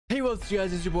Hey, what's up, you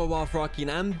guys? It's your boy Waff Rocky,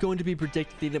 and I'm going to be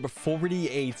predicting the number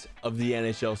 48 of the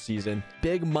NHL season.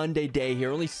 Big Monday day here,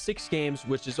 only 6 games,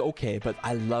 which is okay, but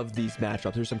I love these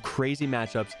matchups. There's some crazy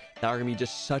matchups that are gonna be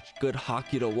just such good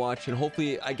hockey to watch, and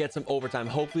hopefully I get some overtime.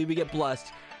 Hopefully we get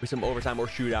blessed with some overtime or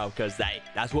shootout, because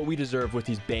that's what we deserve with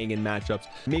these banging matchups.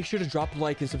 Make sure to drop a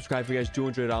like and subscribe if you guys do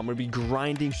enjoy it. I'm gonna be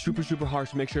grinding super hard,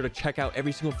 so make sure to check out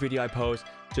every single video I post,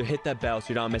 so hit that bell so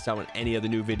you don't miss out on any of the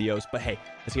new videos. But hey,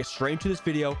 let's get straight into this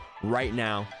video right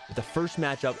now. The first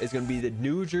matchup is going to be the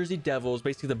New Jersey Devils,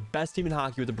 basically the best team in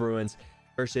hockey with the Bruins,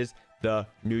 versus the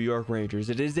New York Rangers.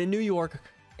 It is in New York,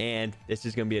 and this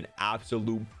is going to be an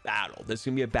absolute battle. This is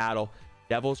going to be a battle.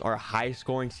 Devils are a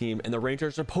high-scoring team, and the Rangers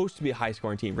are supposed to be a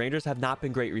high-scoring team. Rangers have not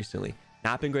been great recently.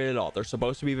 Not been great at all. They're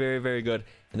supposed to be very good,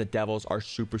 and the Devils are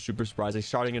super surprised. They're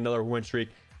starting another win streak,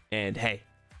 and hey,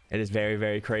 it is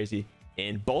very crazy.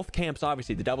 In both camps,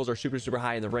 obviously, the Devils are super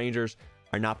high, and the Rangers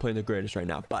are not playing the greatest right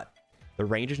now. But the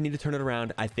Rangers need to turn it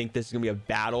around. I think this is going to be a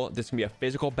battle. This is going to be a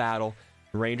physical battle.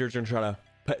 The Rangers are going to try to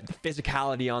put the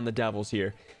physicality on the Devils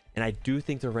here. And I do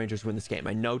think the Rangers win this game.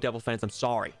 I know, Devil fans, I'm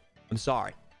sorry.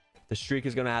 The streak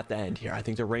is going to have to end here. I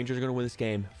think the Rangers are going to win this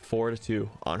game 4-2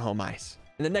 on home ice.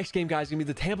 And the next game, guys, is going to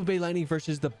be the Tampa Bay Lightning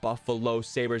versus the Buffalo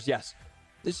Sabres. Yes,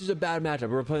 this is a bad matchup.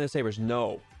 We're playing the Sabres.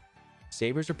 No.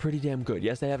 Sabres are pretty damn good.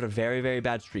 Yes, they have a very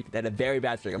bad streak. They had a very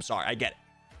bad streak. I'm sorry. I get it.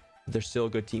 But they're still a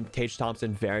good team. Tage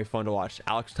Thompson, very fun to watch.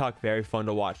 Alex Tuck, very fun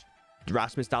to watch.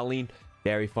 Rasmus Dahlin,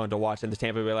 very fun to watch. And the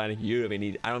Tampa Bay Lightning,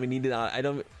 I don't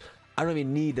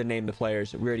even need to name the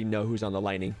players. We already know who's on the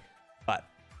Lightning. But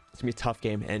it's gonna be a tough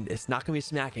game, and it's not gonna be a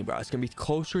smacking, bro. It's gonna be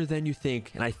closer than you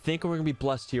think. And I think we're gonna be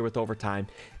blessed here with overtime.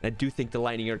 And I do think the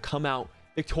Lightning are gonna come out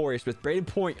victorious with Braden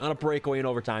Point on a breakaway in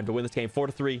overtime to win this game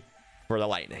 4-3 for the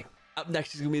Lightning. Up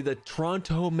next is going to be the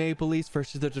Toronto Maple Leafs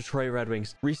versus the Detroit Red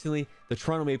Wings. Recently, the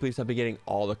Toronto Maple Leafs have been getting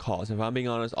all the calls. If I'm being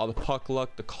honest, all the puck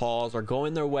luck, the calls are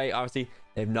going their way. Obviously,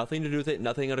 they have nothing to do with it,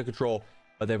 nothing under control,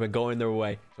 but they've been going their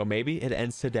way. So maybe it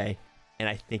ends today, and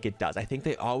I think it does. I think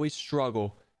they always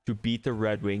struggle to beat the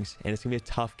Red Wings, and it's going to be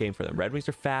a tough game for them. Red Wings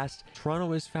are fast.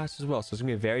 Toronto is fast as well, so it's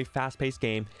going to be a very fast-paced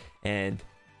game, and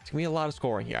it's going to be a lot of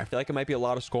scoring here. I feel like it might be a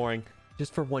lot of scoring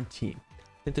just for one team.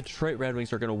 I think the Detroit Red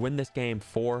Wings are going to win this game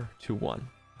 4-1.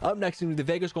 Up next is the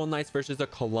Vegas Golden Knights versus the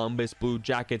Columbus Blue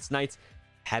Jackets. Knights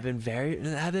have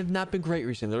not been great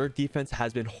recently. Their defense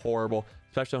has been horrible,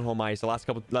 especially on home ice. The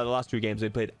last 2 games they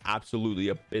played absolutely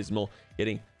abysmal,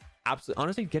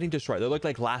 honestly getting destroyed. They look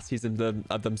like last season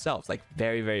of themselves, like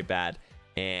very bad.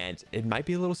 And it might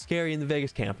be a little scary in the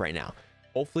Vegas camp right now.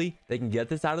 Hopefully they can get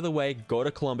this out of the way. Go to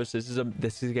Columbus. This is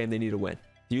a game they need to win.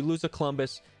 If you lose to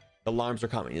Columbus, the alarms are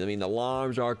coming. I mean, the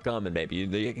alarms are coming, baby.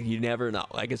 You never know.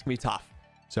 Like, it's gonna be tough.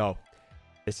 So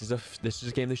this is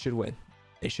a game they should win.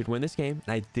 They should win this game,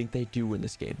 and I think they do win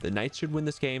this game. The Knights should win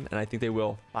this game, and I think they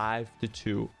will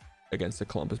 5-2 against the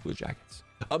Columbus Blue Jackets.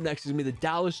 Up next is gonna be the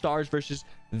Dallas Stars versus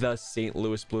the St.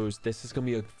 Louis Blues. This is gonna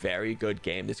be a very good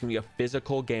game. This is gonna be a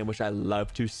physical game, which I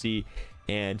love to see,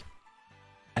 and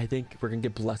I think we're gonna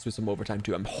get blessed with some overtime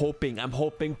too. I'm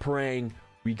hoping, praying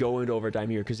we go into overtime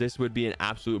here, because this would be an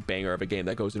absolute banger of a game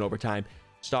that goes in overtime.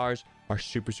 Stars are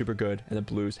super good, and the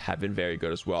Blues have been very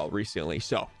good as well recently.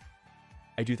 So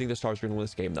I do think the Stars are going to win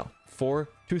this game, though.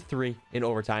 4-3 in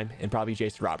overtime, and probably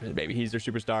Jason Robertson, baby. He's their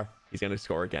superstar. He's going to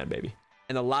score again, baby.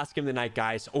 And the last game of the night,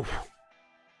 guys. Oh,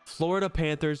 Florida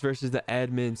Panthers versus the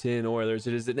Edmonton Oilers.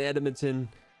 It is in Edmonton,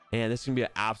 and this is going to be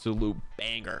an absolute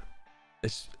banger.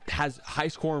 This has high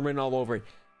scoring written all over it.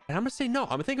 And I'm going to say no. I'm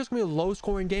going to think it's going to be a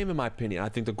low-scoring game, in my opinion. I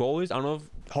think the goalies, I don't know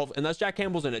if... Unless Jack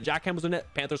Campbell's in it. Jack Campbell's in it.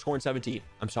 Panthers scoring 17.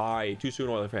 I'm sorry. Too soon,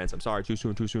 Oilers fans. I'm sorry. Too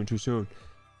soon.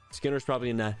 Skinner's probably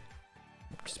in that.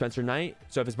 Spencer Knight.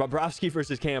 So if it's Bobrovsky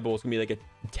versus Campbell, it's going to be like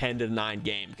a 10-9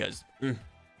 game, because...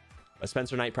 But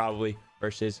Spencer Knight probably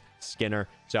versus Skinner.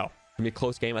 So it's going to be a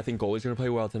close game. I think goalies are going to play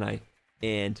well tonight.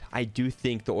 And I do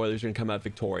think the Oilers are going to come out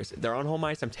victorious. They're on home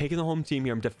ice. I'm taking the home team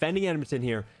here. I'm defending Edmonton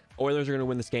here. Oilers are going to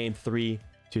win this game 3-2.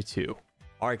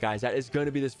 All right, guys, that is going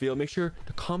to be this video. Make sure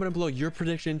to comment down below your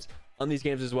predictions on these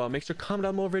games as well. Make sure to comment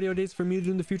down more video dates for me to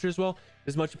do in the future as well.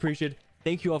 It's much appreciated.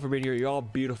 Thank you all for being here. You're all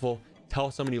beautiful.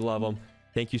 Tell someone you love them.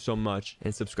 Thank you so much,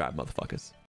 and subscribe, motherfuckers.